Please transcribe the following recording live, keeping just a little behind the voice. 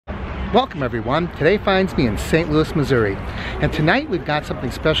Welcome everyone. Today finds me in St. Louis, Missouri. And tonight we've got something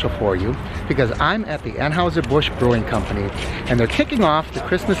special for you because I'm at the Anheuser-Busch Brewing Company and they're kicking off the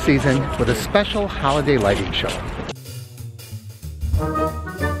Christmas season with a special holiday lighting show.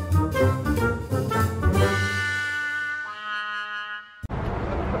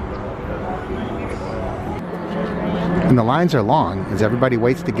 And the lines are long as everybody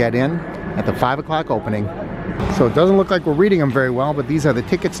waits to get in at the 5 o'clock opening. So it doesn't look like we're reading them very well, but these are the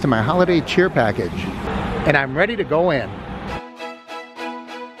tickets to my holiday cheer package. And I'm ready to go in.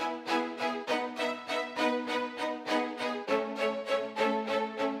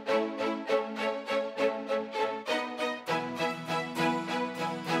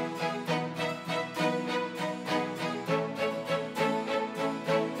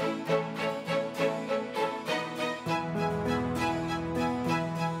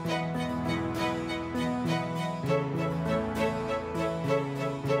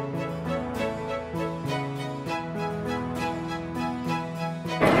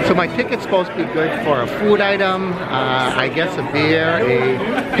 So my ticket's supposed to be good for a food item, I guess a beer,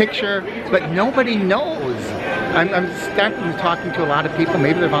 a picture, but nobody knows. I'm starting to talking to a lot of people,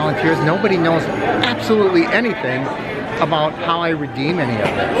 maybe they're volunteers, nobody knows absolutely anything about how I redeem any of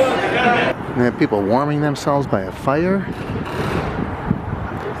this. And they have people warming themselves by a fire.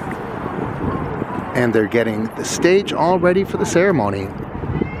 And they're getting the stage all ready for the ceremony.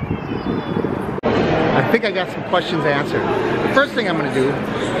 I think I got some questions answered. The first thing I'm going to do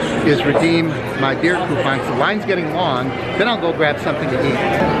is redeem my beer coupons. The line's getting long, then I'll go grab something to eat.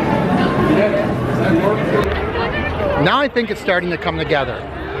 Now I think it's starting to come together.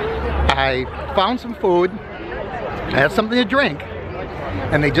 I found some food, I have something to drink,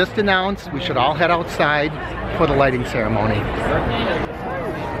 and they just announced we should all head outside for the lighting ceremony.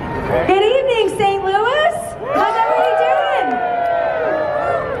 Good evening, St. Louis. How's everybody doing?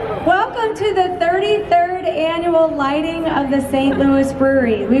 Welcome to the 33rd annual lighting of the St. Louis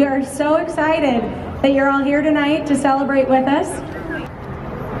Brewery. We are so excited that you're all here tonight to celebrate with us.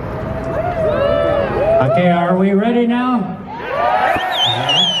 Okay, are we ready now?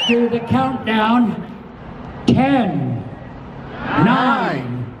 Let's do the countdown. 10,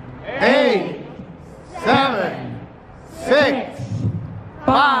 9, 8, 7, 6,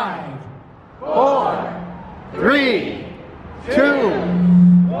 5, 4, 3, 2,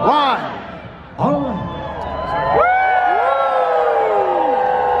 1. Oh.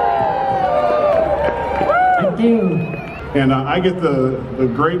 Thank you. And I get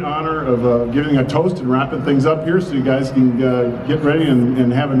the great honor of giving a toast and wrapping things up here so you guys can get ready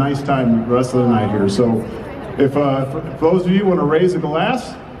and have a nice time the rest of the night here. So if for those of you who want to raise a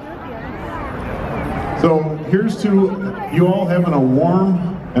glass, so here's to you all having a warm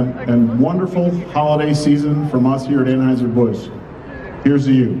and wonderful holiday season from us here at Anheuser-Busch. Here's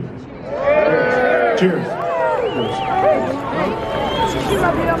to you. Cheers.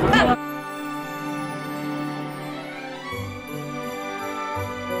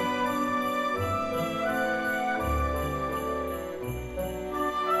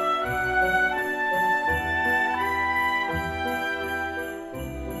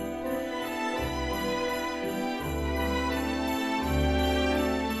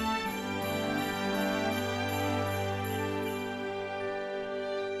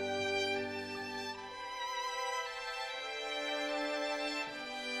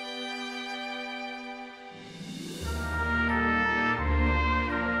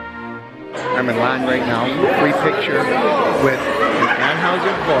 I'm in line right now, free picture with the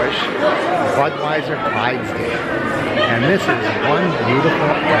Anheuser-Busch Budweiser Clydesdale. And this is one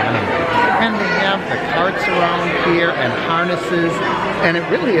beautiful animal. And they have the carts around here and harnesses, and it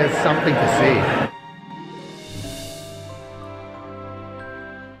really is something to see.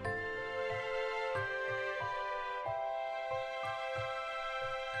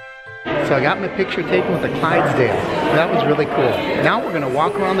 So I got my picture taken with the Clydesdale. That was really cool. Now we're going to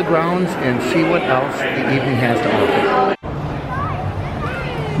walk around the grounds and see what else the evening has to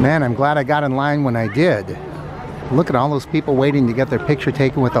offer. Man, I'm glad I got in line when I did. Look at all those people waiting to get their picture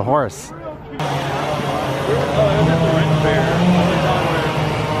taken with the horse.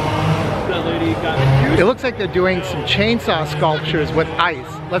 It looks like they're doing some chainsaw sculptures with ice.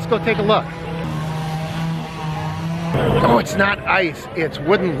 Let's go take a look. Oh, it's not ice, it's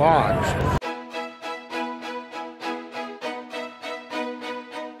wooden logs.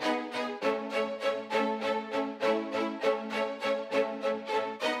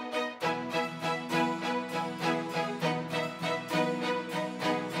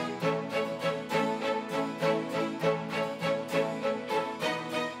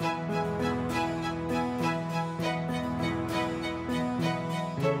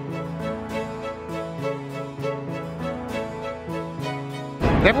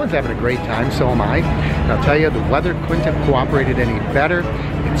 Everyone's having a great time, so am I. And I'll tell you, the weather couldn't have cooperated any better.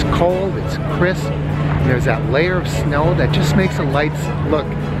 It's cold, it's crisp. There's that layer of snow that just makes the lights look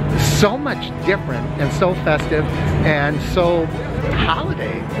so much different and so festive and so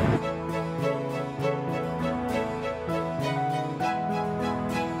holiday.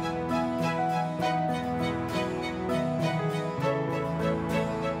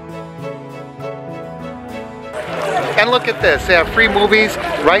 And look at this, they have free movies.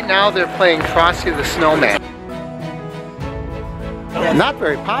 Right now they're playing Frosty the Snowman. Not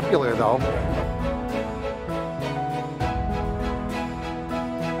very popular though.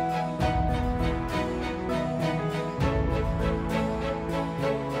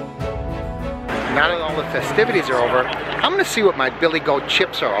 Now that all the festivities are over, I'm gonna see what my Billy Goat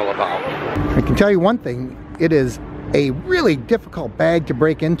chips are all about. I can tell you one thing, it is a really difficult bag to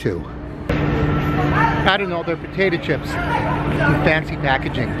break into. I don't know, they're potato chips in fancy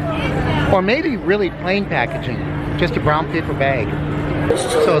packaging. Or maybe really plain packaging, just a brown paper bag.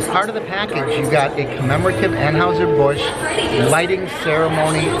 So as part of the package, you got a commemorative Anheuser-Busch lighting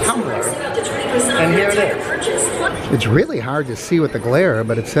ceremony tumbler. And here it is. It's really hard to see with the glare,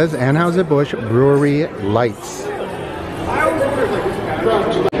 but it says Anheuser-Busch Brewery Lights.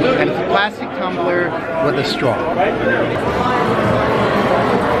 And it's a plastic tumbler with a straw.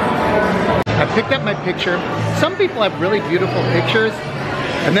 I picked up my picture. Some people have really beautiful pictures,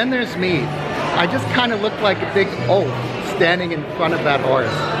 and then there's me. I just kind of look like a big oaf standing in front of that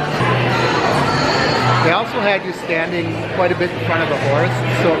horse. They also had you standing quite a bit in front of the horse,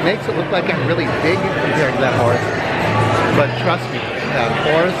 so it makes it look like I'm really big compared to that horse. But trust me, that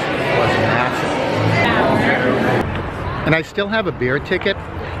horse was massive. And I still have a beer ticket.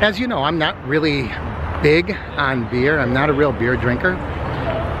 As you know, I'm not really big on beer. I'm not a real beer drinker.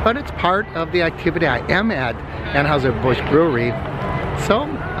 But it's part of the activity. I am at Anheuser-Busch Brewery, so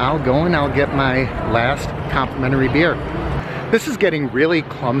I'll go and I'll get my last complimentary beer. This is getting really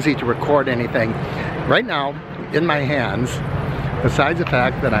clumsy to record anything. Right now, in my hands, besides the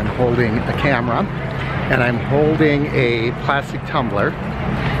fact that I'm holding a camera, and I'm holding a plastic tumbler,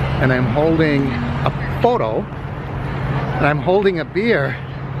 and I'm holding a photo, and I'm holding a beer,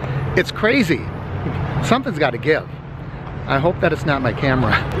 it's crazy. Something's got to give. I hope that it's not my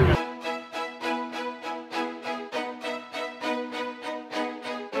camera.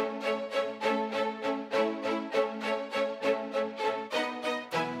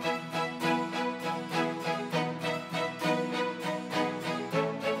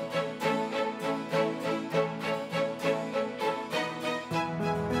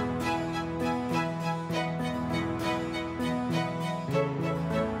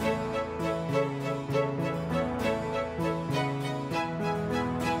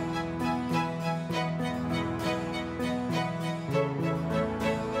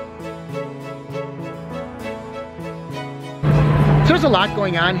 So there's a lot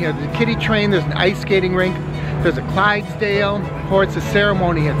going on here. There's a kiddie train, there's an ice skating rink, there's a Clydesdale, of course the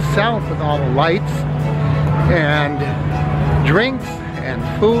ceremony itself with all the lights and drinks and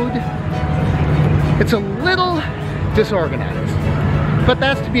food. It's a little disorganized, but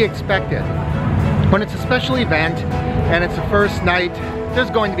that's to be expected. When it's a special event and it's the first night,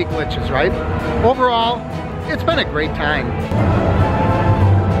 there's going to be glitches, right? Overall, it's been a great time.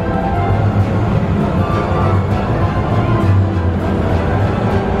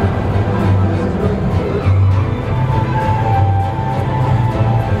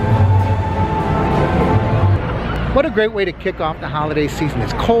 What a great way to kick off the holiday season.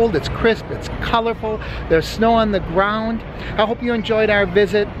 It's cold, it's crisp, it's colorful, there's snow on the ground. I hope you enjoyed our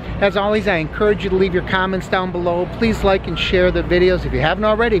visit. As always, I encourage you to leave your comments down below. Please like and share the videos. If you haven't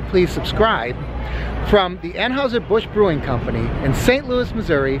already, please subscribe. From the Anheuser-Busch Brewing Company in St. Louis,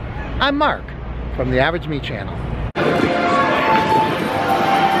 Missouri, I'm Mark from the Average Me Channel.